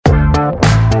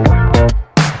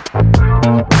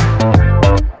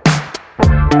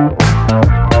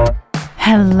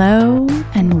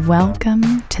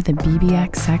the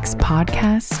BBXX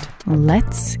podcast,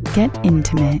 Let's Get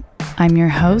Intimate. I'm your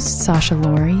host, Sasha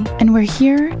Laurie, and we're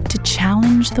here to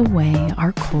challenge the way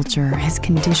our culture has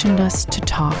conditioned us to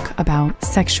talk about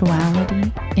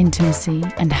sexuality, intimacy,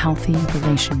 and healthy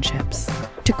relationships.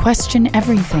 To question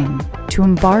everything, to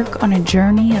embark on a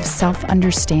journey of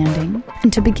self-understanding,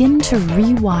 and to begin to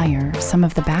rewire some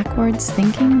of the backwards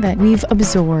thinking that we've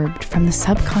absorbed from the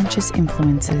subconscious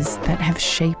influences that have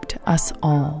shaped us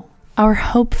all. Our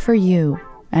hope for you,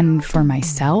 and for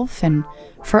myself, and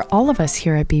for all of us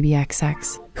here at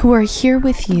BBXX, who are here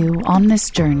with you on this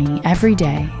journey every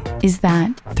day, is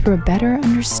that through a better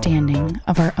understanding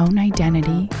of our own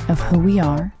identity, of who we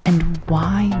are, and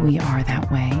why we are that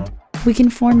way, we can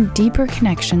form deeper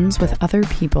connections with other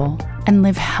people and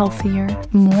live healthier,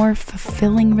 more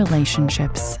fulfilling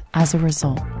relationships as a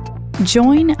result.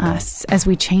 Join us as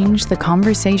we change the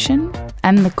conversation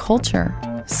and the culture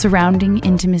surrounding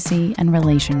intimacy and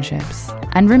relationships.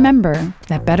 And remember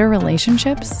that better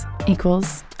relationships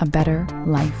equals a better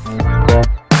life.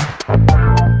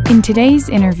 In today's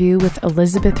interview with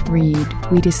Elizabeth Reed,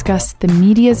 we discuss the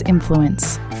media's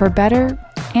influence, for better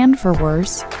and for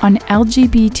worse, on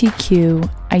LGBTQ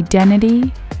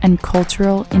identity and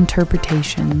cultural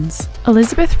interpretations.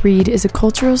 Elizabeth Reed is a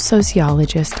cultural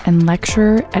sociologist and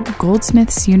lecturer at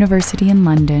Goldsmiths University in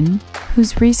London,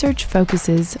 whose research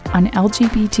focuses on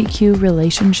LGBTQ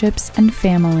relationships and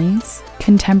families,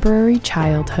 contemporary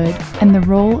childhood, and the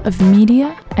role of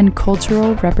media and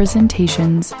cultural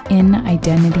representations in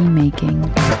identity making.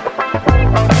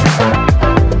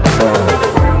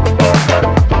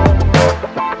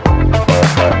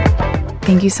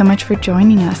 Thank you so much for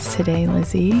joining us today,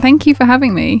 Lizzie. Thank you for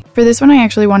having me. For this one, I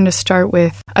actually wanted to start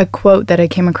with a quote that I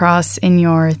came across in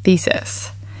your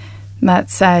thesis that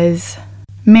says,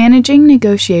 "Managing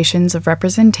negotiations of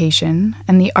representation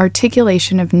and the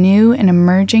articulation of new and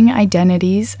emerging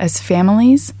identities as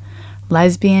families,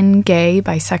 lesbian, gay,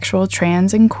 bisexual,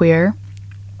 trans, and queer,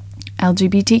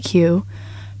 LGBTQ,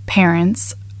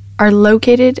 parents, are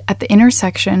located at the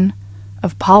intersection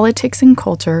of politics and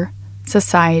culture,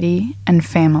 society, and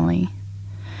family."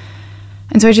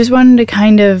 And so I just wanted to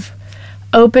kind of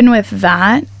open with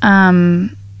that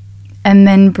and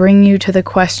then bring you to the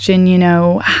question,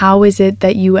 how is it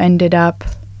that you ended up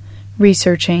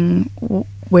researching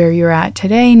where you're at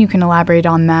today? And you can elaborate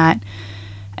on that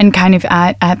and kind of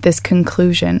at this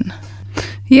conclusion.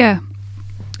 Yeah.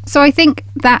 So I think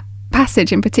that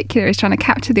passage in particular is trying to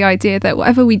capture the idea that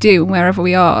whatever we do and wherever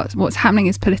we are, what's happening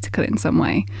is political in some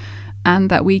way.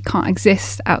 And that we can't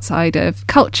exist outside of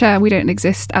culture, we don't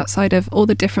exist outside of all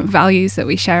the different values that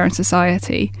we share in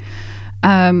society.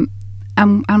 And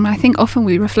I think often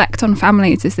we reflect on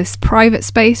families as this private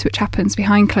space which happens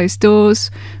behind closed doors,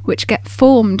 which get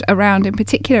formed around, in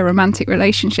particular, romantic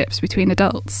relationships between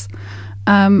adults.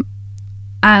 And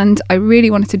I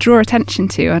really wanted to draw attention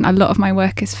to, and a lot of my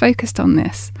work is focused on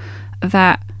this,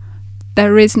 that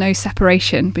there is no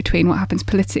separation between what happens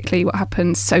politically, what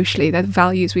happens socially, the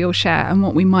values we all share, and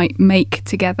what we might make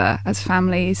together as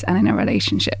families and in our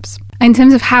relationships. In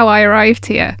terms of how I arrived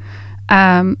here,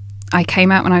 I came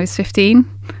out when I was 15,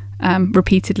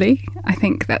 repeatedly. I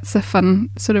think that's a fun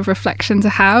sort of reflection to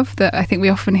have, that I think we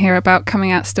often hear about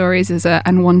coming out stories as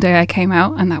and one day I came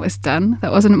out and that was done.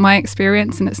 That wasn't my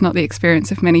experience, and it's not the experience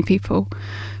of many people.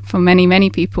 For many, many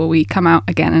people, we come out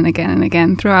again and again and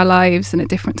again through our lives and at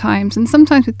different times, and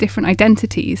sometimes with different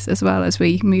identities as well, as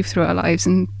we move through our lives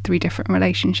and through different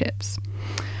relationships.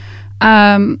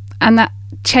 And that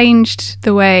changed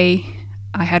the way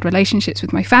I had relationships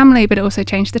with my family, but it also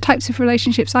changed the types of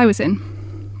relationships I was in.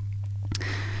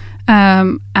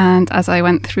 And as I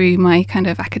went through my kind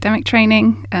of academic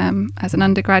training as an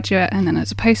undergraduate and then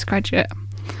as a postgraduate,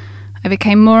 I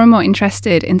became more and more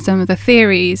interested in some of the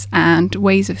theories and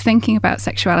ways of thinking about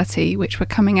sexuality which were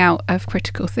coming out of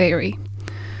critical theory.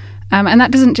 And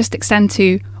that doesn't just extend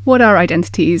to what are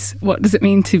identities, what does it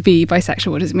mean to be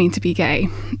bisexual, what does it mean to be gay,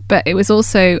 but it was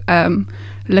also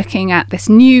looking at this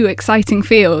new exciting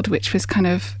field which was kind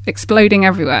of exploding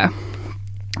everywhere,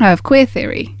 of queer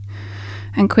theory.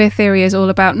 And queer theory is all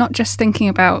about not just thinking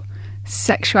about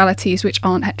sexualities which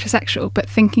aren't heterosexual, but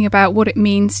thinking about what it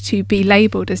means to be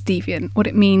labelled as deviant, what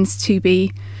it means to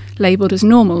be labelled as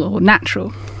normal or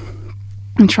natural,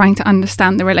 and trying to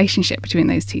understand the relationship between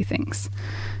those two things.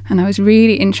 And I was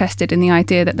really interested in the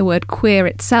idea that the word queer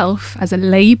itself, as a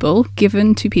label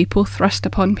given to people, thrust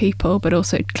upon people, but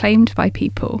also claimed by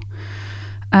people,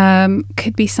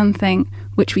 could be something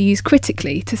which we use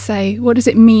critically to say, what does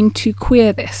it mean to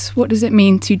queer this? What does it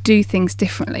mean to do things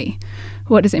differently?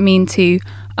 What does it mean to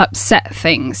upset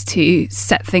things, to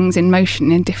set things in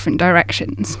motion in different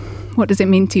directions? What does it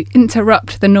mean to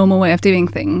interrupt the normal way of doing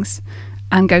things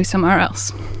and go somewhere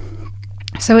else?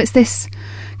 So it's this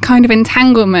kind of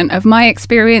entanglement of my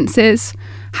experiences,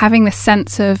 having the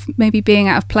sense of maybe being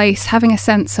out of place, having a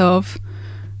sense of,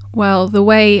 well, the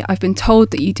way I've been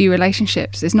told that you do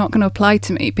relationships is not going to apply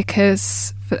to me,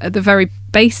 because at the very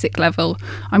basic level,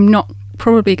 I'm not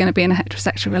probably going to be in a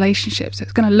heterosexual relationship, so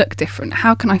it's going to look different.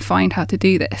 How can I find how to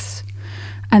do this?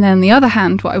 And then on the other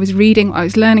hand, what I was reading, what I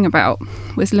was learning about,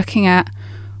 was looking at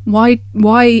why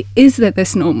is that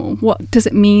this normal? What does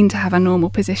it mean to have a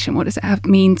normal position? What does it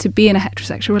mean to be in a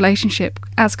heterosexual relationship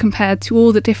as compared to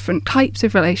all the different types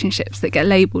of relationships that get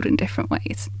labelled in different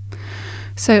ways?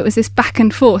 So it was this back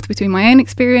and forth between my own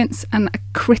experience and a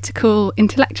critical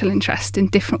intellectual interest in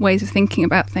different ways of thinking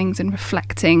about things and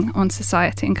reflecting on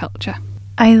society and culture.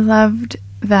 I loved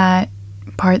that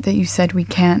part that you said we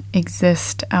can't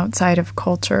exist outside of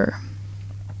culture.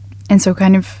 And so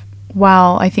kind of,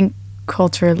 while I think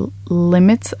culture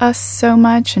limits us so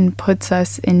much and puts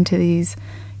us into these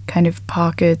kind of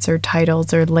pockets or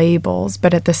titles or labels,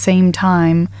 but at the same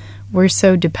time, we're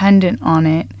so dependent on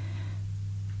it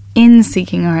in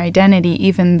seeking our identity,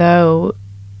 even though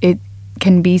it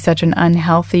can be such an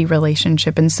unhealthy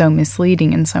relationship and so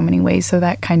misleading in so many ways. So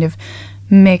that kind of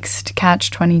mixed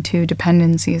catch-22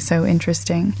 dependency is so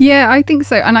interesting. Yeah, I think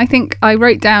so. And I think I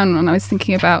wrote down when I was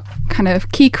thinking about kind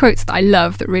of key quotes that I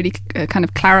love that really kind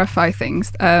of clarify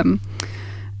things. And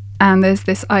there's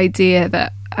this idea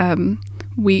that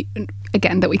we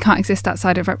can't exist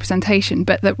outside of representation,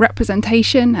 but that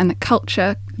representation and the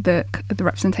culture, the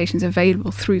representations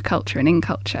available through culture and in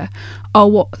culture are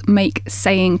what make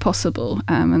saying possible.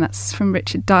 And that's from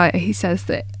Richard Dyer. He says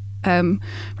that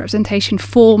representation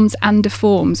forms and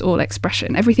deforms all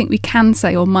expression. Everything we can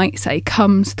say or might say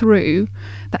comes through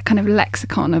that kind of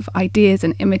lexicon of ideas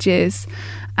and images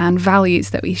and values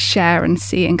that we share and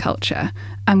see in culture.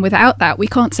 And without that, we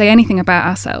can't say anything about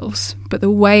ourselves. But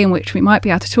the way in which we might be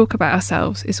able to talk about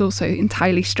ourselves is also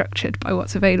entirely structured by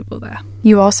what's available there.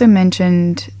 You also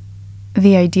mentioned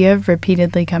the idea of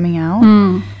repeatedly coming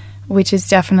out, which is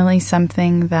definitely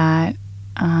something that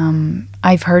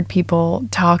I've heard people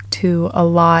talk to a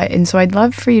lot. And so I'd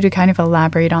love for you to kind of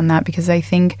elaborate on that, because I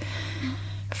think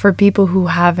for people who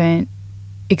haven't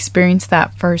experienced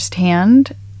that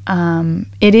firsthand,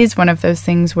 it is one of those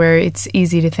things where it's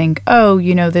easy to think, oh,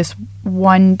 this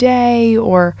one day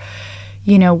or,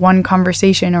 one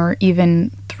conversation, or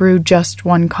even through just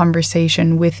one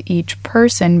conversation with each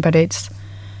person, but it's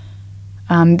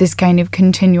this kind of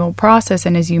continual process.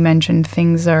 And as you mentioned,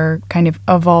 things are kind of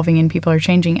evolving and people are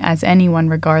changing. As anyone,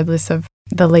 regardless of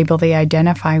the label they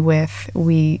identify with,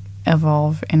 we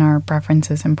evolve in our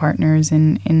preferences and partners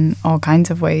in all kinds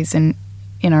of ways, and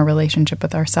in our relationship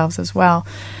with ourselves as well.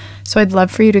 So I'd love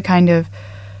for you to kind of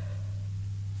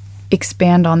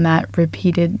expand on that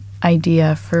repeated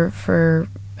idea for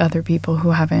other people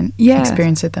who haven't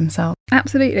experienced it themselves.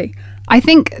 Absolutely. I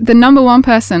think the number one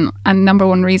person and number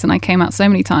one reason I came out so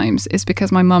many times is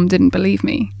because my mum didn't believe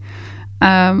me.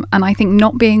 And I think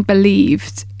not being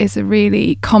believed is a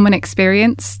really common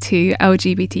experience to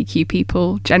LGBTQ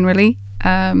people generally.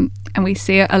 And we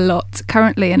see it a lot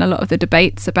currently in a lot of the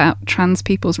debates about trans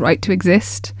people's right to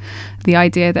exist. The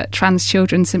idea that trans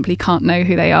children simply can't know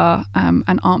who they are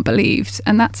and aren't believed.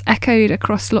 And that's echoed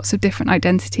across lots of different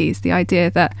identities. The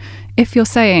idea that if you're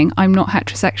saying I'm not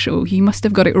heterosexual, you must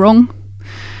have got it wrong.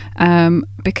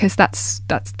 Because that's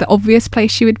the obvious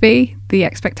place you would be. The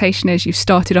expectation is you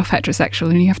started off heterosexual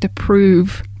and you have to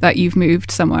prove that you've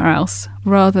moved somewhere else,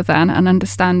 rather than an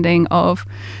understanding of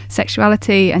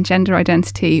sexuality and gender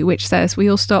identity, which says we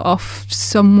all start off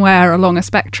somewhere along a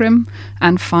spectrum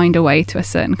and find a way to a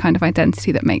certain kind of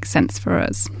identity that makes sense for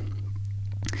us.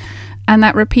 And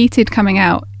that repeated coming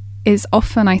out is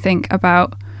often, I think,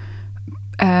 about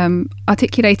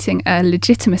articulating a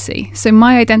legitimacy. So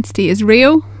my identity is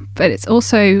real, but it's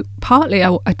also partly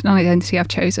an identity I've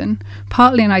chosen,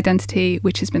 partly an identity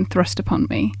which has been thrust upon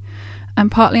me, and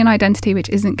partly an identity which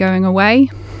isn't going away.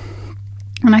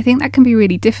 And I think that can be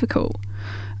really difficult.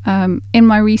 In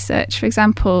my research, for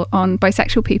example, on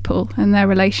bisexual people and their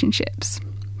relationships,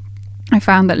 I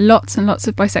found that lots and lots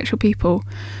of bisexual people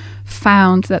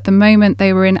found that the moment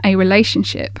they were in a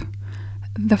relationship,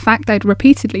 the fact they'd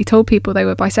repeatedly told people they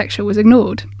were bisexual was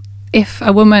ignored. If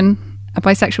a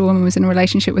bisexual woman was in a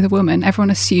relationship with a woman, everyone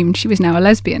assumed she was now a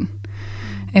lesbian.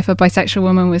 If a bisexual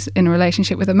woman was in a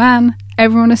relationship with a man,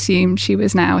 everyone assumed she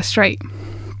was now a straight.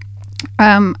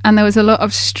 And there was a lot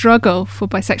of struggle for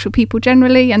bisexual people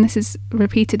generally, and this is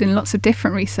repeated in lots of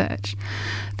different research.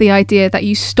 The idea that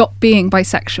you stop being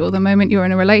bisexual the moment you're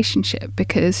in a relationship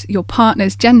because your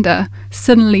partner's gender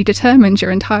suddenly determines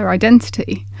your entire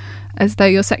identity, as though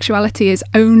your sexuality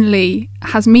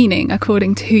has meaning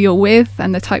according to who you're with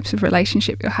and the types of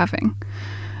relationship you're having.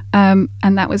 And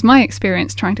that was my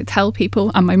experience trying to tell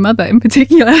people, and my mother in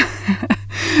particular,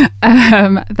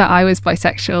 that I was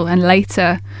bisexual. And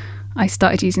later I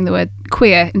started using the word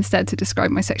queer instead to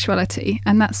describe my sexuality.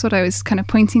 And that's what I was kind of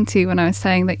pointing to when I was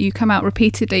saying that you come out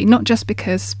repeatedly, not just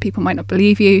because people might not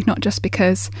believe you, not just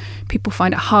because people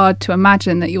find it hard to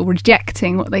imagine that you're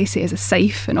rejecting what they see as a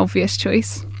safe and obvious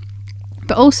choice,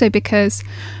 but also because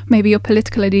maybe your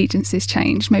political allegiances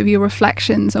change, maybe your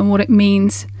reflections on what it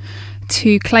means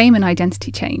to claim an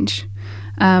identity change.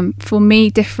 For me,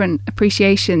 different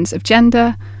appreciations of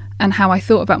gender and how I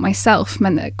thought about myself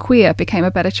meant that queer became a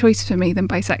better choice for me than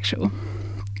bisexual.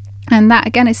 And that,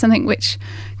 again, is something which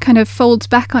kind of folds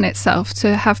back on itself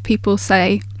to have people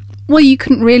say, well, you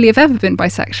couldn't really have ever been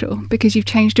bisexual because you've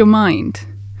changed your mind.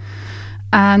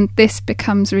 And this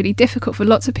becomes really difficult for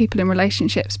lots of people in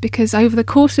relationships because over the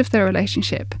course of their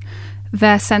relationship,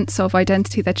 their sense of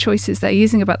identity, their choices they're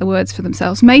using about the words for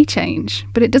themselves may change,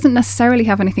 but it doesn't necessarily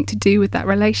have anything to do with that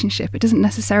relationship. It doesn't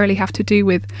necessarily have to do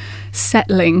with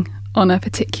settling on a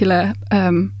particular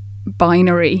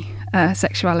binary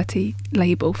sexuality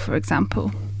label, for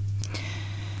example.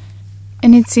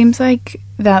 And it seems like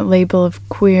that label of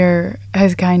queer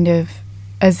has kind of,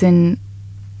 as an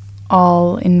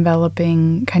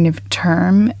all-enveloping kind of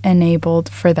term, enabled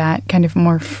for that kind of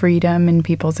more freedom in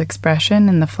people's expression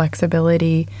and the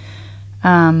flexibility.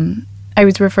 I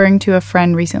was referring to a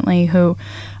friend recently who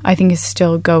I think is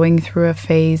still going through a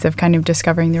phase of kind of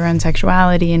discovering their own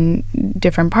sexuality and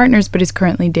different partners, but is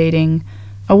currently dating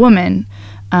a woman.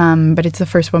 But it's the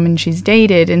first woman she's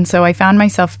dated. And so I found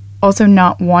myself also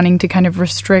not wanting to kind of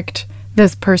restrict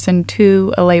this person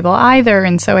to a label either.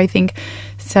 And so I think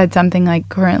said something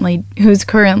like who's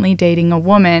currently dating a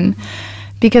woman,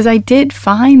 because I did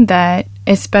find that,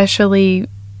 especially,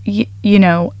 you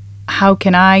know, how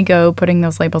can I go putting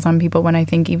those labels on people when I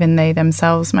think even they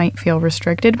themselves might feel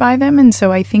restricted by them? And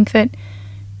so I think that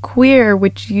queer,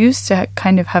 which used to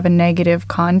kind of have a negative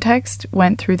context,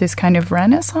 went through this kind of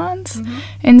renaissance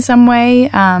in some way.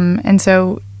 And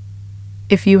so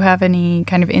if you have any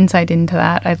kind of insight into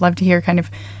that, I'd love to hear kind of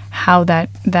how that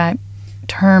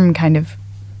term kind of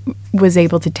was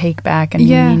able to take back a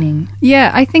new meaning.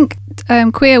 Yeah, I think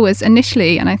queer was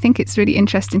initially, and I think it's really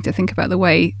interesting to think about the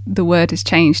way the word has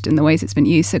changed and the ways it's been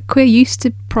used. So queer used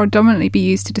to predominantly be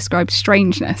used to describe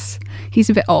strangeness. He's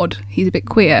a bit odd, he's a bit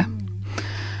queer.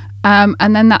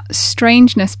 And then that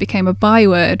strangeness became a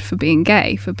byword for being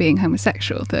gay, for being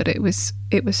homosexual, that it was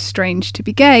strange to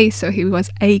be gay, so he was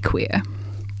a queer.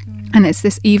 And it's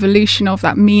this evolution of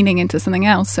that meaning into something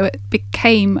else. So it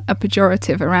became a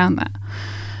pejorative around that.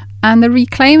 And the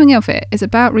reclaiming of it is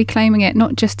about reclaiming it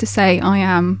not just to say I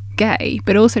am gay,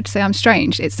 but also to say I'm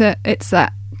strange. It's that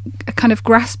a kind of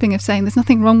grasping of saying there's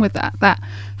nothing wrong with that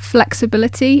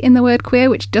flexibility in the word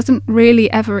queer, which doesn't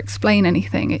really ever explain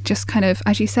anything. It just kind of,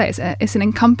 as you say, it's an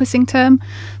encompassing term,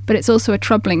 but it's also a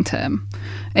troubling term.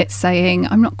 It's saying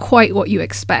I'm not quite what you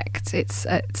expect. It's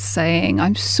saying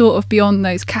I'm sort of beyond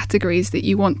those categories that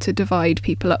you want to divide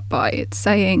people up by. It's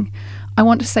saying I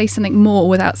want to say something more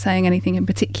without saying anything in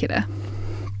particular.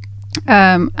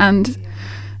 And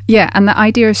the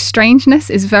idea of strangeness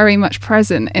is very much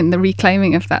present in the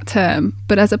reclaiming of that term,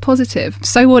 but as a positive.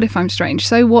 So what if I'm strange?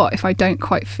 So what if I don't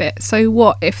quite fit? So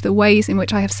what if the ways in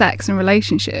which I have sex and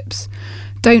relationships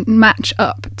don't match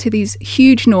up to these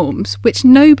huge norms, which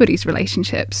nobody's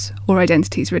relationships or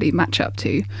identities really match up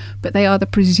to, but they are the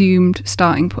presumed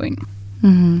starting point.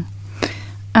 Mm-hmm.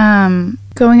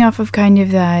 Going off of kind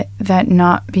of that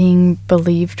not being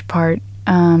believed part,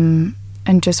 and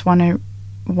just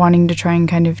wanting to try and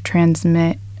kind of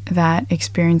transmit that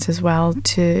experience as well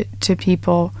to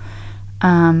people.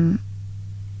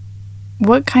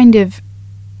 What kind of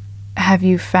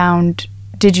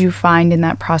did you find in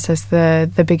that process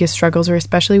the biggest struggles, or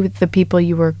especially with the people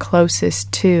you were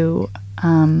closest to?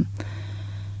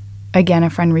 Again, a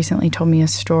friend recently told me a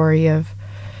story of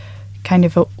kind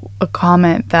of a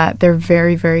comment that their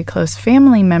very, very close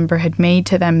family member had made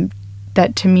to them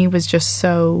that to me was just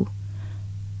so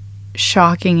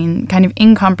shocking and kind of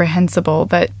incomprehensible,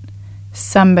 that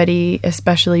somebody,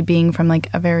 especially being from like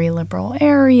a very liberal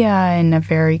area and a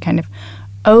very kind of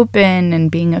open and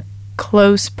being a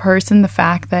close person, the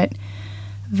fact that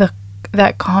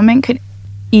that comment could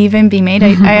even be made,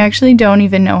 I actually don't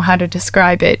even know how to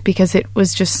describe it, because it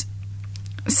was just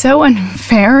so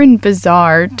unfair and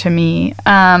bizarre to me.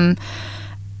 And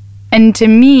to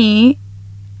me,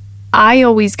 I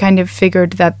always kind of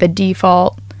figured that the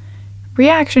default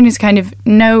reaction is kind of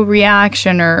no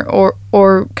reaction,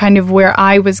 or kind of where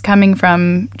I was coming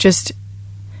from just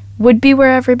would be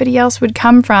where everybody else would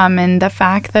come from. And the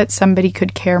fact that somebody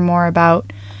could care more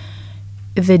about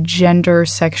the gender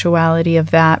sexuality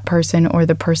of that person or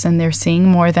the person they're seeing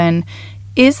more than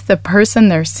is the person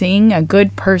they're seeing a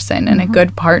good person and a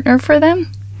good partner for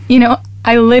them? You know,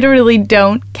 I literally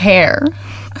don't care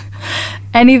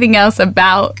anything else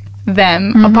about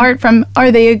them apart from,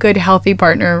 are they a good, healthy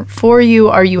partner for you?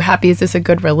 Are you happy? Is this a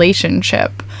good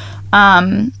relationship?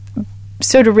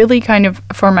 So to really kind of,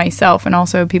 for myself and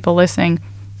also people listening,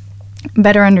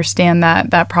 better understand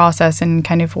that process and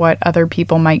kind of what other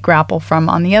people might grapple from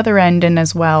on the other end, and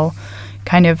as well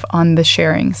kind of on the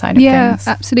sharing side of things. Yeah,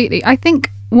 absolutely. I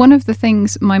think one of the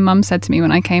things my mum said to me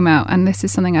when I came out, and this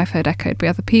is something I've heard echoed by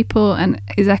other people and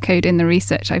is echoed in the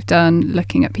research I've done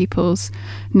looking at people's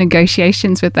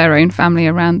negotiations with their own family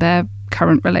around their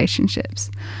current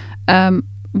relationships,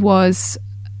 was,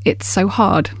 it's so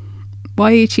hard.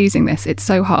 Why are you choosing this? It's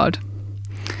so hard.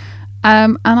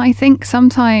 And I think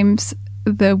sometimes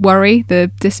the worry, the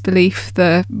disbelief,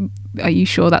 are you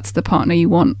sure that's the partner you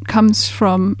want, comes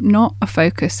from not a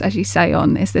focus, as you say,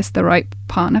 on is this the right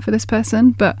partner for this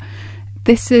person, but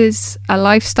this is a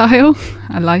lifestyle.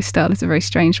 A lifestyle is a very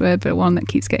strange word, but one that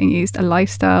keeps getting used. A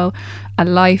lifestyle, a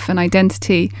life, an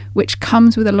identity, which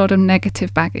comes with a lot of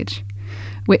negative baggage,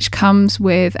 which comes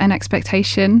with an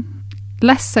expectation.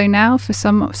 Less so now for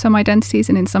some identities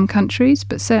and in some countries,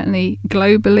 but certainly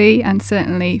globally, and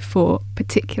certainly for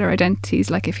particular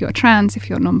identities, like if you're trans, if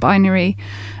you're non-binary,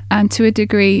 and to a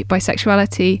degree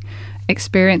bisexuality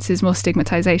experiences more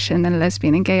stigmatization than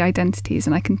lesbian and gay identities,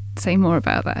 and I can say more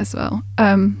about that as well.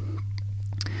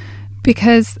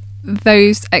 Because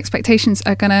those expectations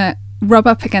are going to rub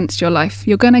up against your life.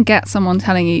 You're going to get someone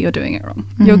telling you you're doing it wrong.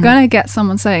 You're going to get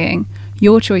someone saying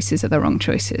your choices are the wrong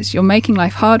choices. You're making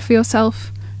life hard for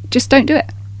yourself. Just don't do it.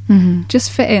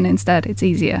 Just fit in instead. It's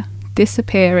easier.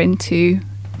 Disappear into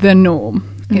the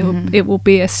norm. It will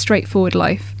be a straightforward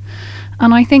life.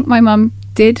 And I think my mum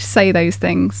did say those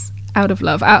things out of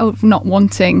love, out of not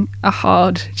wanting a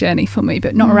hard journey for me,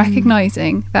 but not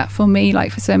recognizing that for me,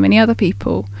 like for so many other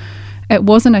people, it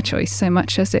wasn't a choice so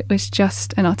much as it was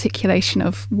just an articulation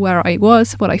of where I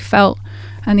was, what I felt,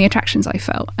 and the attractions I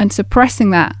felt. And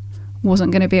suppressing that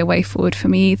wasn't going to be a way forward for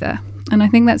me either. And I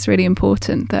think that's really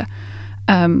important, that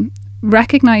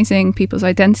recognizing people's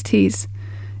identities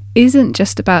isn't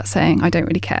just about saying, I don't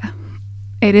really care.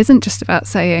 It isn't just about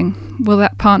saying, well,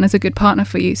 that partner's a good partner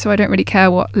for you, so I don't really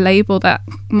care what label that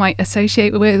might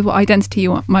associate with, what identity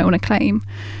you might want to claim.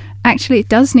 Actually, it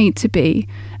does need to be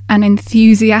an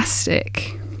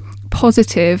enthusiastic,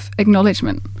 positive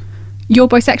acknowledgement. You're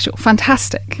bisexual.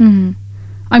 Fantastic.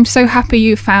 I'm so happy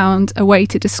you found a way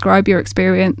to describe your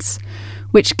experience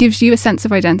which gives you a sense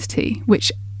of identity,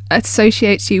 which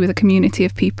associates you with a community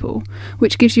of people,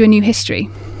 which gives you a new history,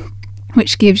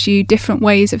 which gives you different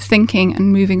ways of thinking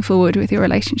and moving forward with your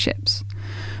relationships.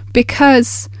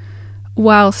 Because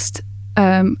whilst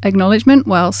acknowledgement,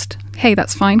 whilst, hey,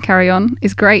 that's fine, carry on,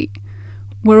 is great,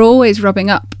 we're always rubbing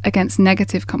up against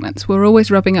negative comments. We're always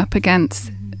rubbing up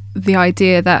against the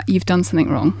idea that you've done something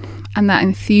wrong. And that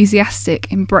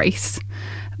enthusiastic embrace,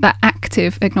 that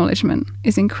active acknowledgement,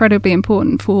 is incredibly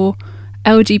important for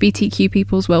LGBTQ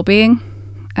people's well-being,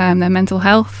 their mental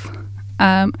health,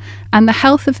 and the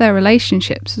health of their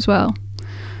relationships as well.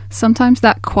 Sometimes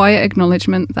that quiet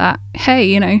acknowledgement that, hey,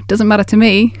 you know, doesn't matter to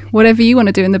me, whatever you want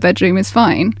to do in the bedroom is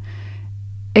fine,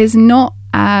 is not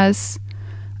as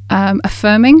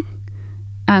affirming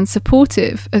and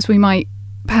supportive as we might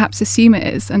perhaps assume it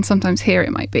is, and sometimes here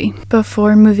it might be.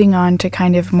 Before moving on to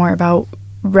kind of more about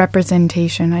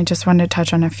representation, I just wanted to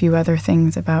touch on a few other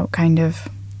things about kind of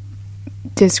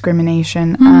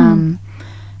discrimination,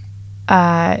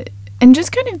 and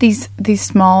just kind of these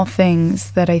small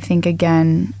things that I think,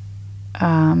 again,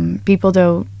 people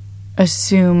don't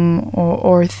assume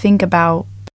or think about.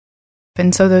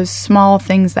 And so those small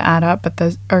things that add up, but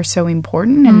those are so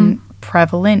important and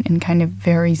prevalent in kind of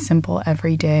very simple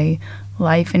everyday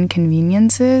life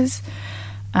inconveniences,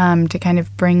 to kind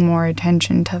of bring more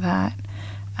attention to that.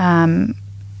 And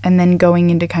then going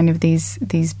into kind of these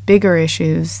bigger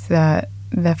issues, the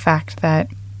fact that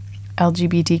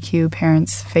LGBTQ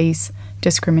parents face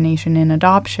discrimination in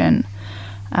adoption.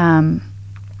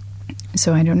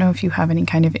 So I don't know if you have any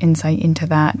kind of insight into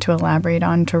that to elaborate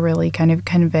on, to really kind of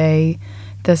convey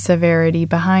the severity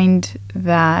behind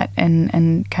that,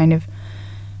 and kind of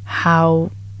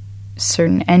how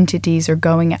certain entities are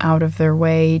going out of their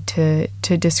way to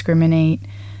discriminate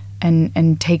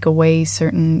and take away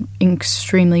certain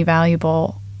extremely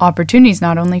valuable opportunities,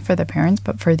 not only for the parents,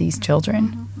 but for these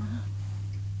children.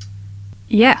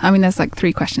 Yeah, I mean, there's like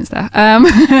 3 questions there.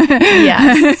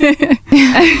 Yes.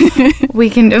 We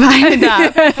can divide it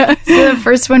up. So the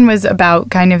first one was about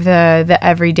kind of the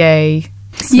everyday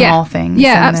small things.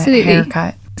 Yeah, and absolutely. The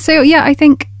haircut. So, yeah, I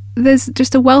think there's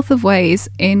just a wealth of ways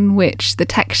in which the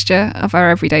texture of our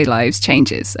everyday lives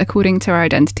changes according to our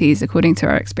identities, according to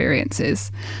our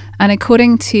experiences, and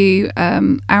according to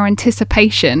our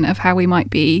anticipation of how we might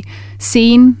be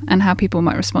seen and how people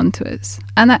might respond to us.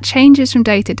 And that changes from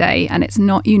day to day, and it's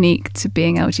not unique to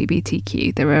being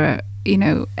LGBTQ. There are,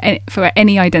 for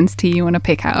any identity you want to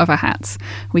pick out of a hat,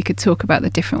 we could talk about the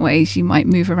different ways you might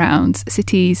move around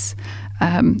cities,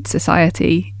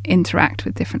 society, interact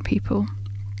with different people.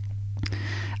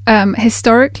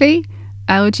 Historically,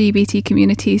 LGBT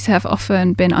communities have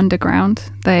often been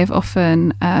underground. They have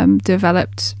often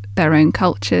developed their own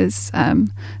cultures.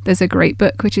 There's a great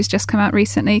book which has just come out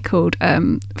recently called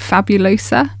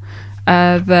Fabulosa,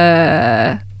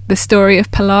 the story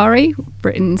of Polari,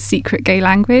 Britain's secret gay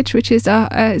language, which is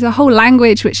a whole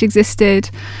language which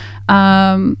existed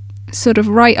sort of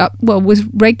was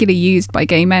regularly used by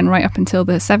gay men right up until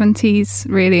the 70s,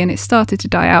 really, and it started to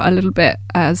die out a little bit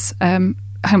as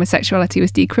homosexuality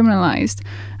was decriminalised.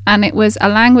 And it was a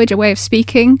language, a way of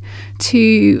speaking,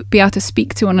 to be able to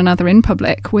speak to one another in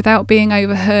public without being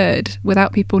overheard,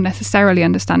 without people necessarily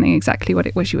understanding exactly what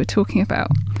it was you were talking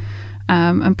about.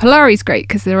 And Polari is great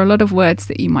because there are a lot of words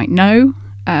that you might know,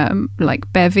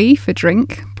 like bevy for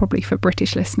drink, probably for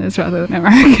British listeners rather than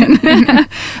American,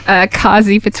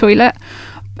 kazi for toilet,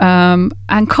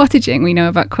 and cottaging. We know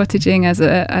about cottaging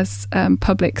as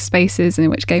public spaces in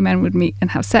which gay men would meet and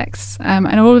have sex,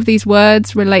 and all of these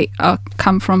words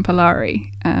come from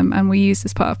Polari, and we use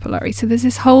as part of Polari. So there's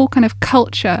this whole kind of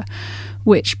culture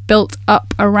which built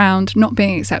up around not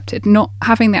being accepted, not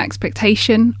having the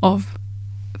expectation of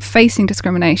facing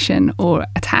discrimination or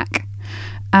attack,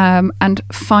 and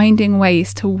finding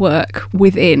ways to work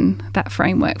within that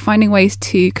framework, finding ways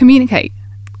to communicate,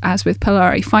 as with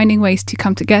Polari, finding ways to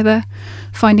come together,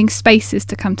 finding spaces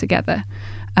to come together.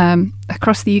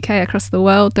 Across the UK, across the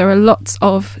world, there are lots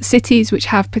of cities which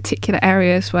have particular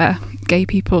areas where gay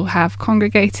people have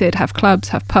congregated, have clubs,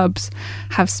 have pubs,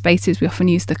 have spaces. We often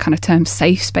use the kind of term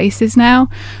safe spaces now,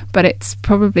 but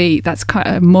that's quite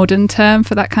a modern term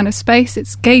for that kind of space.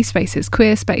 It's gay spaces,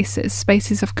 queer spaces,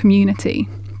 spaces of community.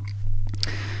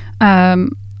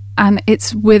 And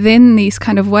it's within these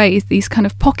kind of ways, these kind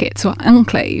of pockets or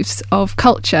enclaves of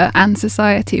culture and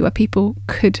society where people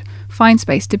could find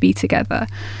space to be together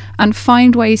and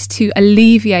find ways to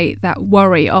alleviate that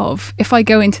worry of, if I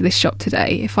go into this shop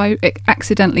today, if I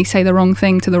accidentally say the wrong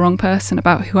thing to the wrong person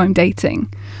about who I'm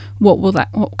dating, what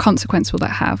consequence will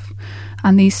that have?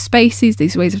 And these spaces,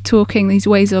 these ways of talking, these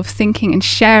ways of thinking and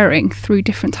sharing through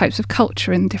different types of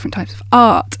culture and different types of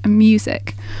art and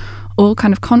music all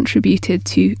kind of contributed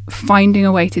to finding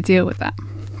a way to deal with that.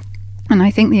 And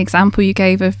I think the example you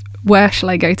gave of where shall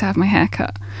I go to have my hair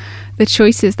cut, the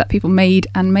choices that people made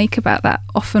and make about that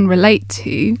often relate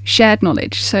to shared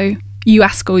knowledge. So you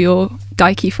ask all your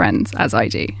dykey friends, as I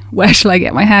do, where shall I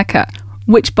get my hair cut?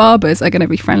 Which barbers are going to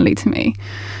be friendly to me?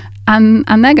 And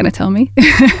they're going to tell me.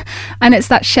 And it's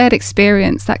that shared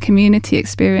experience, that community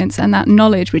experience, and that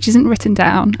knowledge which isn't written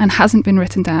down and hasn't been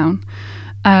written down,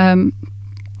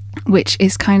 which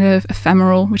is kind of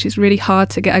ephemeral, which is really hard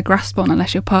to get a grasp on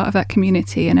unless you're part of that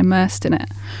community and immersed in it,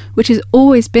 which has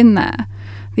always been there.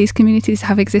 These communities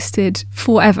have existed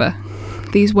forever,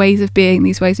 these ways of being,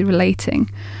 these ways of relating,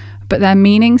 but their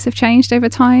meanings have changed over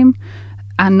time,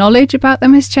 and knowledge about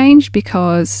them has changed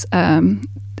because,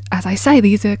 as I say,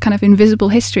 these are kind of invisible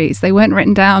histories. They weren't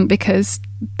written down because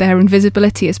their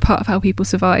invisibility is part of how people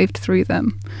survived through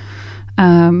them.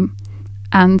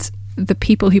 And the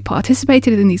people who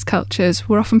participated in these cultures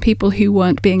were often people who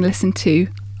weren't being listened to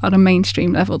on a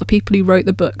mainstream level, the people who wrote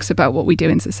the books about what we do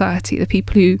in society, the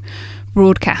people who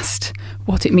broadcast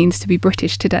what it means to be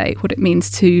British today, what it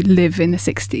means to live in the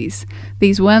 60s.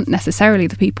 These weren't necessarily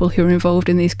the people who were involved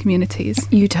in these communities.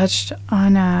 You touched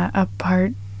on a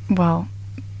part,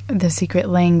 the secret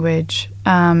language,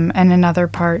 and another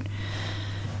part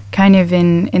kind of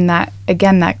in that,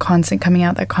 again, that constant coming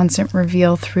out, that constant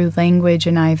reveal through language,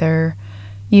 and either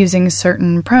using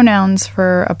certain pronouns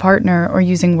for a partner or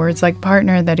using words like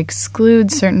partner that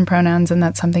exclude certain pronouns. And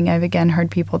that's something I've, again,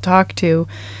 heard people talk to,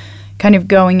 kind of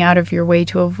going out of your way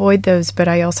to avoid those. But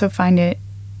I also find it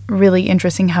really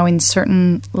interesting how in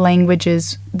certain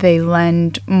languages they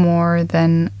lend more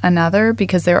than another,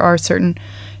 because there are certain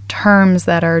terms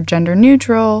that are gender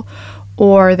neutral,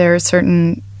 or there are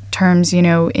certain terms, you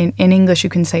know, in English you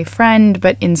can say friend,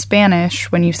 but in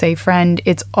Spanish when you say friend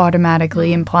it's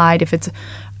automatically implied if it's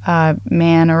a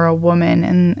man or a woman,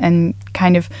 and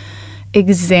kind of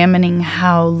examining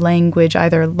how language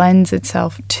either lends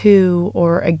itself to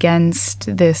or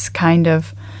against this kind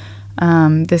of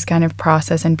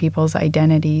process in people's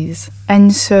identities.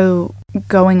 And so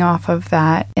going off of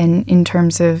that, and in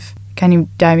terms of kind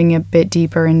of diving a bit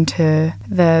deeper into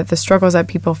the struggles that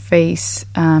people face,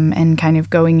 and kind of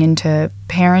going into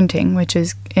parenting, which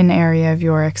is an area of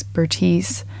your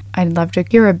expertise, I'd love to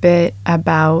hear a bit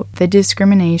about the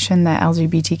discrimination that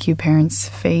LGBTQ parents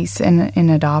face in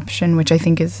adoption, which I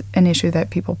think is an issue that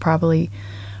people probably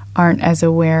aren't as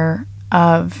aware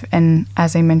of. And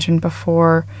as I mentioned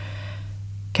before,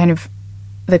 kind of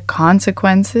the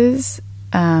consequences,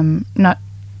 not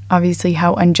obviously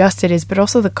how unjust it is, but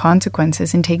also the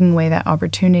consequences in taking away that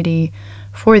opportunity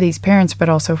for these parents, but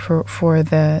also for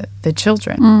the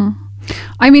children.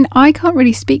 I mean, I can't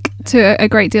really speak to a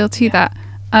great deal to that.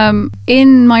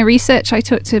 In my research, I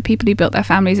talked to people who built their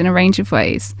families in a range of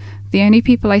ways. The only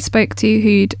people I spoke to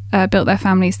who'd built their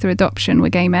families through adoption were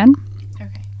gay men.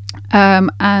 Okay.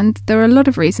 And there are a lot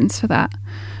of reasons for that.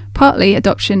 Partly,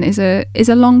 adoption is a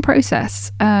long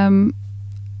process.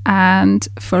 And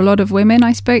for a lot of women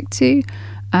I spoke to,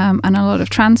 and a lot of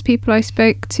trans people I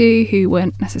spoke to who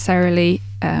weren't necessarily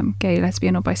gay,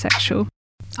 lesbian or bisexual,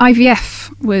 IVF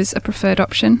was a preferred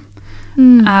option.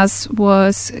 As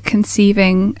was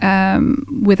conceiving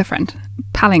with a friend,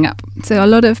 palling up. So a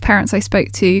lot of parents I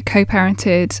spoke to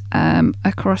co-parented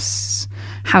across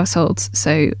households.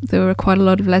 So there were quite a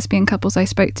lot of lesbian couples I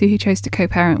spoke to who chose to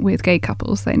co-parent with gay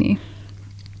couples they knew.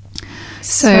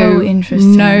 So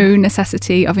interesting. No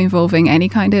necessity of involving any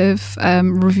kind of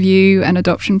review and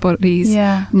adoption bodies.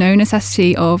 Yeah. No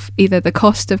necessity of either the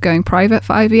cost of going private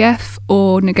for IVF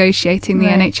or negotiating the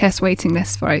NHS waiting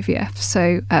list for IVF.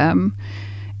 So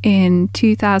in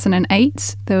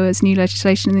 2008, there was new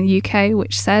legislation in the UK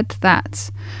which said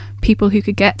that people who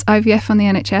could get IVF on the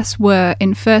NHS were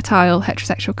infertile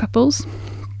heterosexual couples,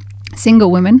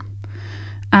 single women,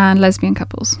 and lesbian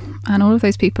couples. And all of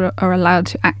those people are allowed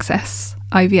to access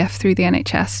IVF through the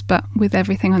NHS, but with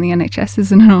everything on the NHS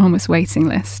is an enormous waiting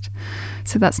list.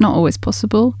 So that's not always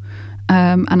possible.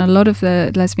 And a lot of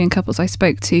the lesbian couples I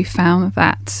spoke to found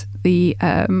that the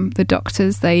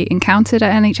doctors they encountered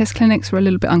at NHS clinics were a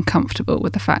little bit uncomfortable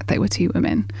with the fact they were two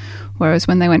women, whereas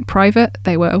when they went private,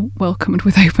 they were welcomed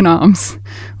with open arms,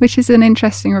 which is an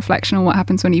interesting reflection on what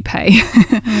happens when you pay.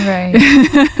 Right.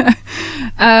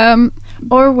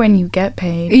 Or when you get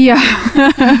paid. Yeah.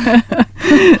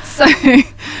 So,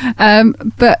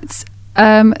 but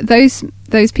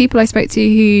those people I spoke to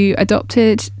who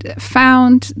adopted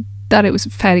found that it was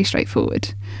fairly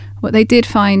straightforward. What they did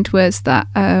find was that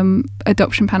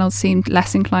adoption panels seemed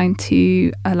less inclined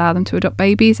to allow them to adopt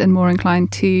babies and more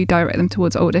inclined to direct them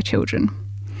towards older children.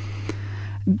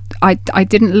 I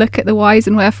didn't look at the whys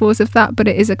and wherefores of that, but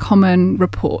it is a common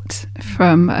report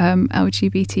from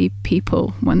LGBT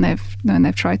people when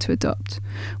they've tried to adopt.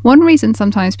 One reason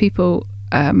sometimes people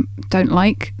don't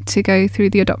like to go through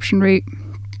the adoption route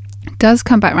does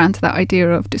come back around to that idea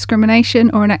of discrimination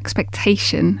or an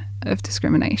expectation of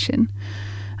discrimination.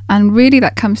 And really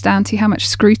that comes down to how much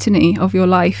scrutiny of your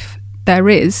life there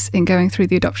is in going through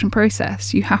the adoption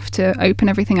process. You have to open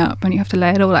everything up and you have to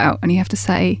lay it all out and you have to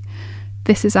say,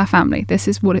 this is our family, this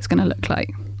is what it's going to look like.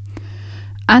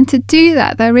 And to do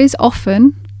that, there is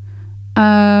often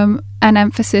an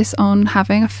emphasis on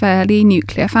having a fairly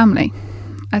nuclear family,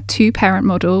 a two-parent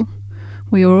model.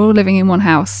 We are all living in one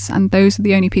house and those are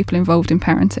the only people involved in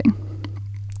parenting.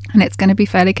 And it's going to be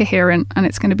fairly coherent and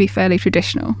it's going to be fairly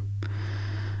traditional.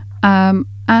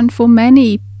 And for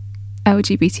many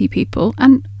LGBT people,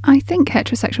 and I think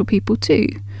heterosexual people too,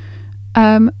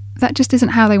 that just isn't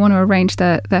how they want to arrange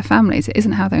their families. It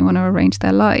isn't how they want to arrange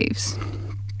their lives.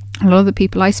 A lot of the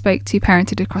people I spoke to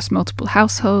parented across multiple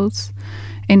households,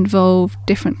 involved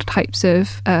different types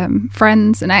of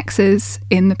friends and exes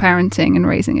in the parenting and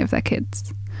raising of their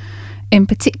kids. In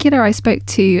particular, I spoke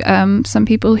to some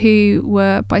people who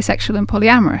were bisexual and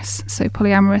polyamorous. So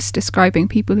polyamorous describing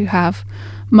people who have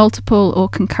multiple or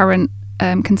concurrent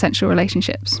consensual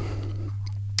relationships.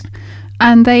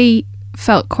 And they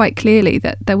felt quite clearly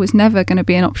that there was never going to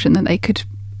be an option that they could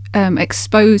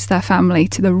expose their family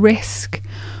to the risk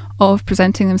of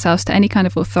presenting themselves to any kind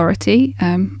of authority.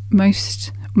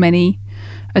 Many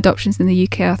adoptions in the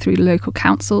UK are through local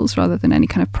councils rather than any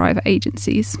kind of private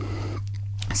agencies.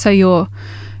 So you're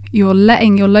You're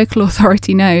letting your local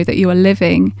authority know that you are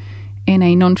living in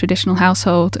a non-traditional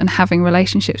household and having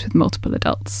relationships with multiple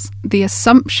adults. The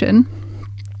assumption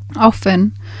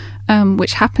often,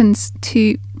 which happens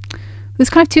to... There's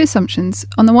kind of two assumptions.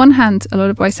 On the one hand, a lot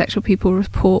of bisexual people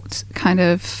report kind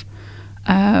of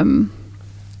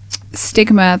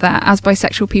stigma that as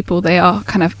bisexual people, they are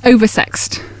kind of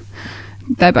oversexed.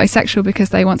 They're bisexual because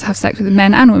they want to have sex with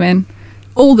men and women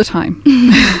all the time.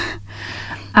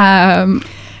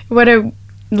 What a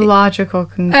logical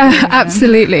conclusion.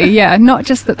 Absolutely, yeah. Not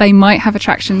just that they might have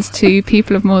attractions to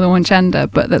people of more than one gender,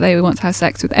 but that they want to have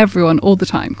sex with everyone all the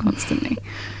time, constantly.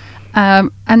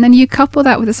 And then you couple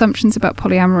that with assumptions about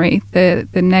polyamory,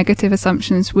 the negative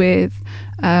assumptions with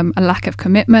a lack of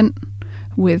commitment,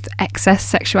 with excess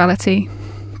sexuality,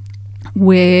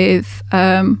 with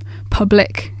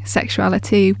public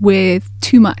sexuality, with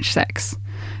too much sex,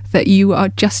 that you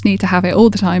just need to have it all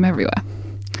the time, everywhere.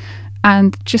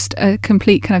 And just a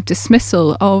complete kind of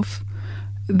dismissal of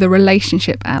the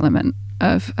relationship element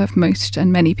of most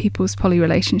and many people's poly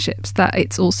relationships, that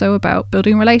it's also about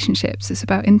building relationships, it's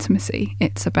about intimacy,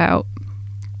 it's about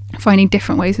finding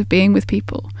different ways of being with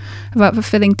people, about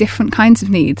fulfilling different kinds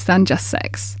of needs than just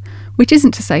sex, which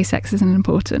isn't to say sex isn't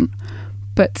important,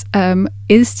 but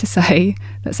is to say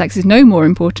that sex is no more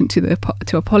important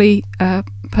to a poly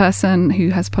person who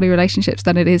has poly relationships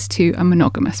than it is to a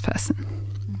monogamous person.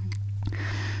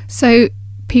 So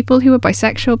people who are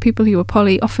bisexual, people who are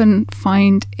poly, often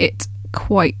find it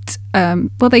quite,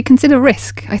 they consider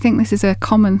risk. I think this is a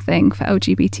common thing for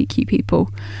LGBTQ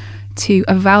people, to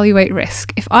evaluate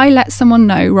risk. If I let someone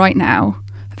know right now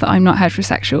that I'm not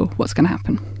heterosexual, what's going to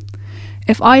happen?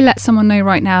 If I let someone know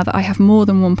right now that I have more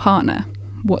than one partner,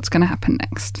 what's going to happen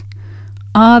next?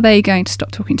 Are they going to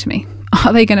stop talking to me?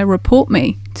 Are they going to report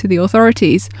me to the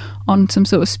authorities on some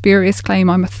sort of spurious claim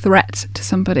I'm a threat to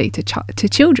somebody, to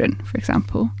children, for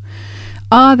example?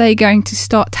 Are they going to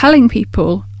start telling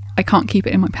people I can't keep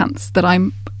it in my pants, that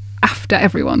I'm after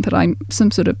everyone, that I'm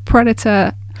some sort of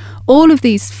predator? All of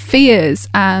these fears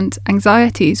and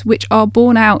anxieties, which are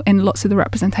borne out in lots of the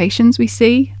representations we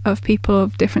see of people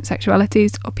of different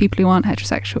sexualities or people who aren't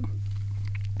heterosexual,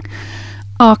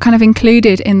 are kind of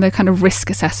included in the kind of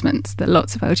risk assessments that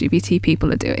lots of LGBT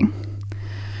people are doing.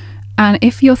 And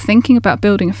if you're thinking about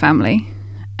building a family,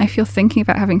 if you're thinking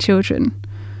about having children,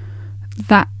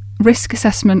 that risk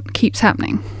assessment keeps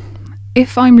happening.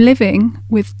 If I'm living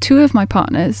with two of my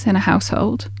partners in a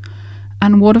household,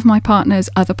 and one of my partner's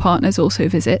other partners also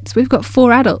visits, we've got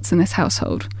 4 adults in this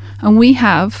household, and we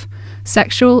have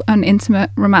sexual and intimate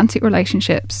romantic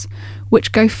relationships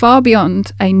which go far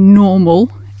beyond a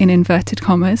normal, in inverted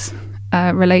commas,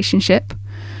 relationship.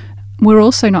 We're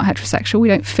also not heterosexual. We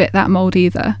don't fit that mold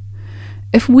either.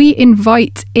 If we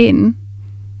invite in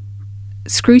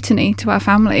scrutiny to our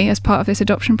family as part of this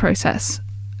adoption process,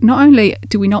 not only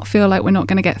do we not feel like we're not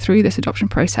going to get through this adoption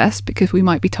process because we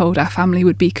might be told our family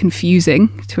would be confusing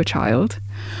to a child,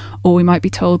 or we might be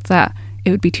told that it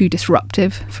would be too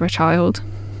disruptive for a child,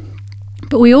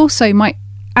 but we also might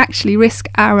actually risk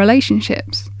our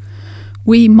relationships.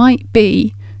 We might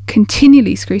be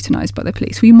continually scrutinised by the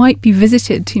police. We might be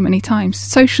visited too many times.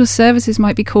 Social services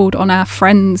might be called on our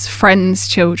friends'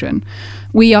 children.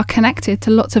 We are connected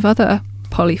to lots of other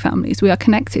poly families. We are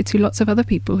connected to lots of other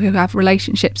people who have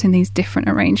relationships in these different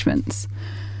arrangements.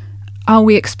 Are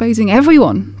we exposing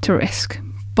everyone to risk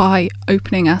by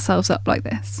opening ourselves up like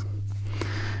this?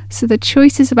 So the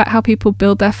choices about how people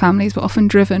build their families were often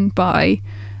driven by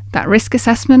that risk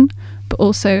assessment, but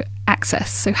also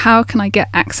access. So how can I get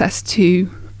access to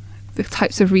the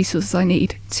types of resources I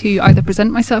need to either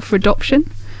present myself for adoption,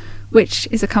 which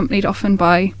is accompanied often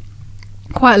by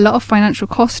quite a lot of financial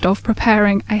cost of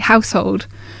preparing a household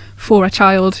for a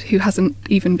child who hasn't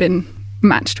even been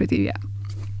matched with you yet.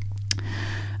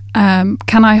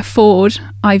 Can I afford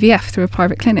IVF through a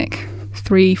private clinic?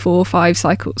 3, 4, 5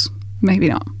 cycles? Maybe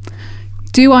not.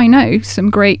 Do I know some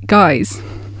great guys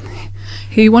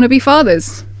who want to be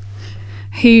fathers,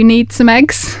 who need some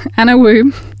eggs and a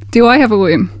womb? Do I have a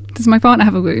womb? Does my partner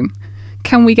have a womb?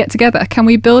 Can we get together? Can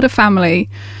we build a family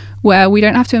where we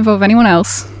don't have to involve anyone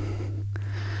else,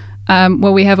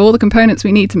 where we have all the components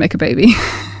we need to make a baby,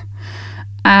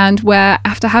 and where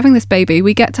after having this baby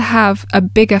we get to have a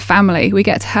bigger family, we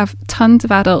get to have tons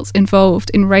of adults involved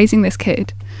in raising this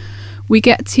kid, we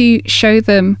get to show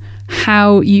them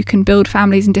how you can build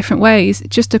families in different ways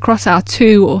just across our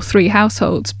 2 or 3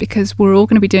 households, because we're all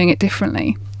going to be doing it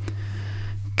differently.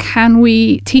 Can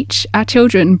we teach our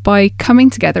children, by coming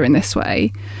together in this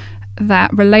way,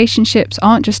 that relationships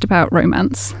aren't just about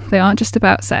romance, they aren't just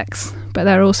about sex, but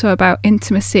they're also about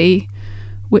intimacy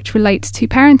which relates to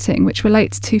parenting, which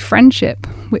relates to friendship,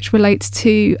 which relates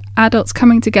to adults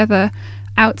coming together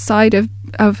outside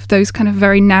of those kind of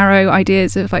very narrow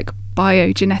ideas of like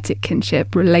biogenetic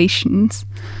kinship relations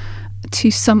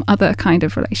to some other kind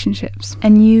of relationships.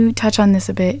 And you touch on this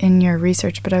a bit in your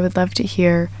research, but I would love to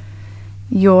hear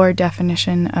your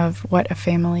definition of what a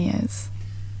family is.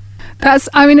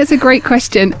 It's a great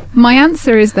question. My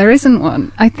answer is there isn't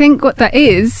one. I think what that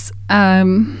is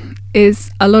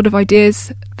a lot of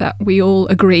ideas that we all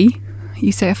agree.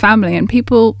 You say a family, and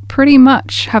people pretty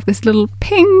much have this little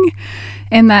ping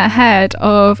in their head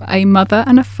of a mother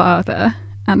and a father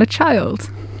and a child.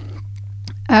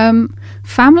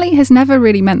 Family has never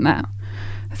really meant that.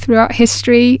 Throughout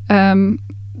history,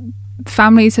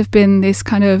 families have been this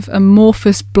kind of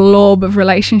amorphous blob of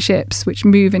relationships which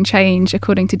move and change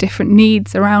according to different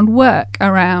needs around work,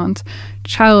 around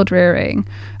child rearing,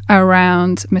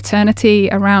 around maternity,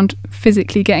 around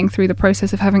physically getting through the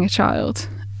process of having a child.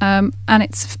 And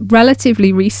it's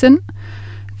relatively recent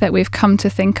that we've come to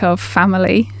think of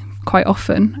family quite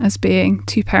often as being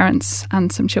two parents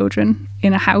and some children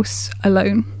in a house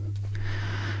alone.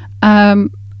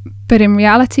 But in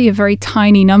reality, a very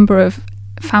tiny number of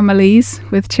families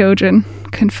with children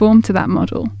conform to that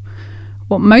model.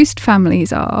 What most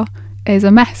families are is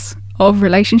a mess of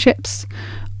relationships,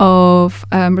 of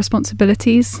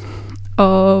responsibilities,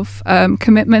 of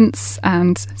commitments,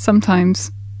 and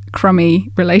sometimes crummy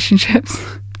relationships,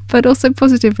 but also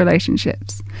positive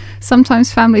relationships.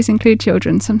 Sometimes families include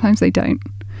children, sometimes they don't.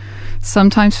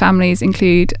 Sometimes families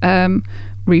include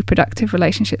reproductive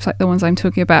relationships like the ones I'm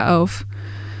talking about, of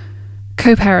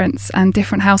co-parents and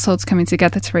different households coming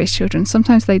together to raise children.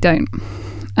 Sometimes they don't.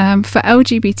 For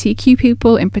LGBTQ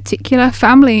people in particular,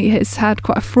 family has had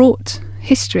quite a fraught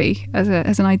history as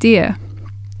an idea.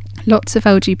 Lots of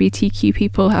LGBTQ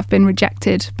people have been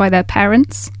rejected by their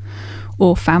parents,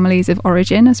 or families of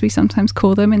origin, as we sometimes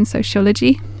call them in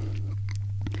sociology,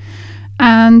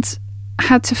 and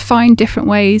had to find different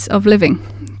ways of living,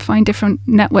 find different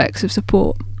networks of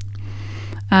support.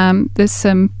 There's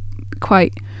some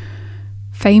quite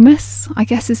famous, I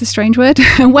guess is a strange word,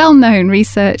 well-known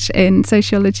research in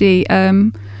sociology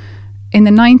in the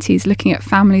 90s looking at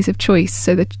families of choice,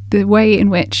 so the way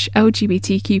in which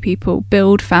LGBTQ people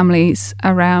build families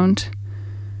around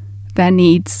their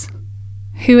needs.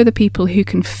 Who are the people who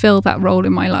can fill that role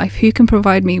in my life? Who can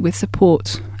provide me with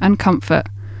support and comfort,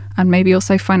 and maybe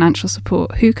also financial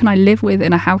support? Who can I live with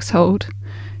in a household?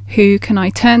 Who can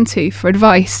I turn to for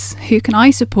advice? Who can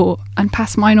I support and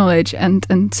pass my knowledge and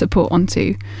support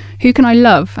onto? Who can I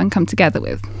love and come together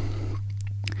with?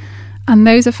 And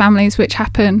those are families which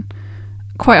happen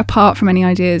quite apart from any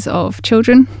ideas of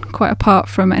children, quite apart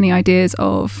from any ideas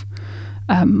of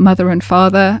mother and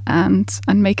father and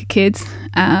make a kid,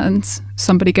 and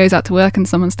somebody goes out to work and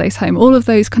someone stays home. All of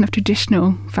those kind of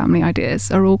traditional family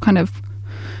ideas are all kind of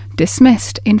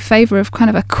dismissed in favour of kind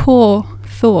of a core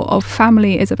thought of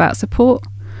family is about support,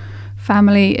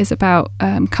 family is about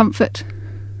comfort,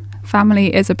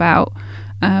 family is about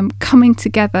coming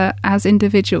together as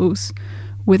individuals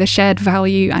with a shared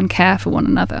value and care for one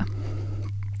another.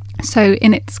 So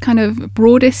in its kind of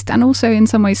broadest and also in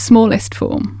some ways smallest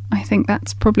form, I think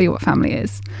that's probably what family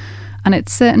is. And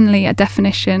it's certainly a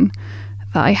definition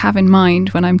that I have in mind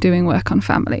when I'm doing work on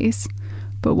families.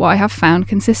 But what I have found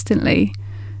consistently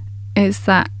is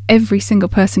that every single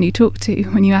person you talk to,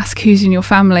 when you ask who's in your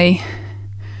family,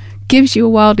 gives you a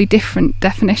wildly different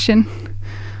definition.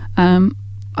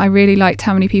 I really liked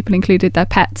how many people included their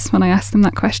pets when I asked them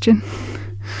that question.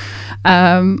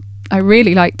 I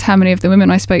really liked how many of the women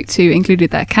I spoke to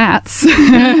included their cats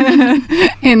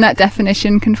in that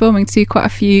definition, conforming to quite a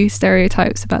few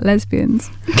stereotypes about lesbians.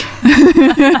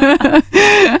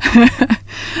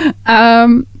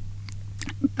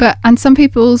 And some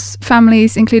people's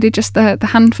families included just the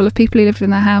handful of people who lived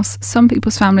in their house. Some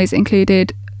people's families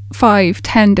included 5,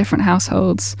 10 different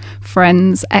households,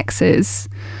 friends, exes,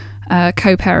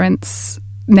 co-parents,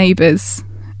 neighbours.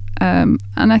 And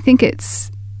I think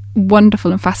it's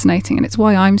wonderful and fascinating, and it's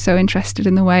why I'm so interested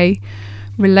in the way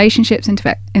relationships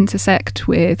intersect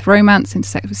with romance,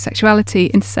 intersect with sexuality,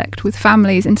 intersect with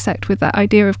families, intersect with that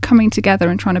idea of coming together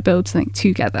and trying to build something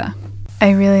together.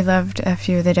 I really loved a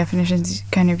few of the definitions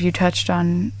kind of you touched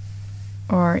on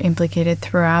or implicated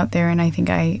throughout there, and I think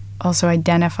I also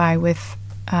identify with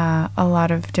a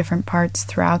lot of different parts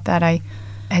throughout that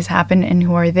has happened and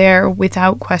who are there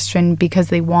without question because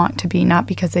they want to be, not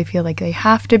because they feel like they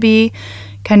have to be.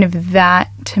 Kind of that,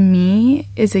 to me,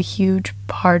 is a huge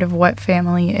part of what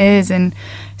family is. And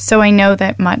so I know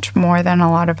that much more than a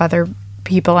lot of other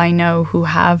people I know who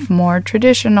have more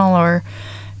traditional or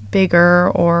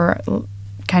bigger or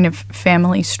kind of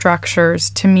family structures,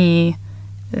 to me,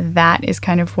 that is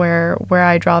kind of where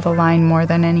I draw the line more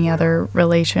than any other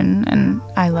relation. And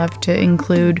I love to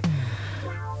include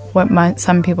what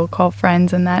some people call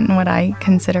friends in that and what I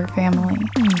consider family.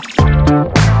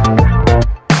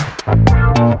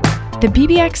 The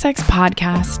BBXX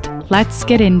podcast, Let's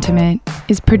Get Intimate,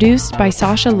 is produced by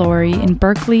Sasha Laurie in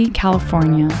Berkeley,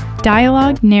 California.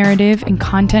 Dialogue, narrative, and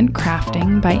content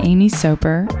crafting by Amy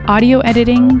Soper. Audio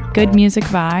editing, good music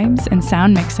vibes, and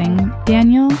sound mixing,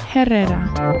 Daniel Herrera.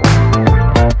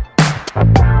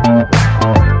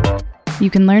 You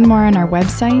can learn more on our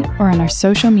website or on our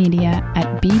social media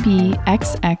at bbxx.world.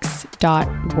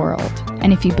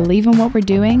 And if you believe in what we're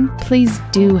doing, please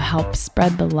do help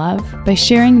spread the love by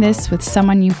sharing this with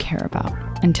someone you care about.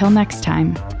 Until next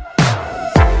time.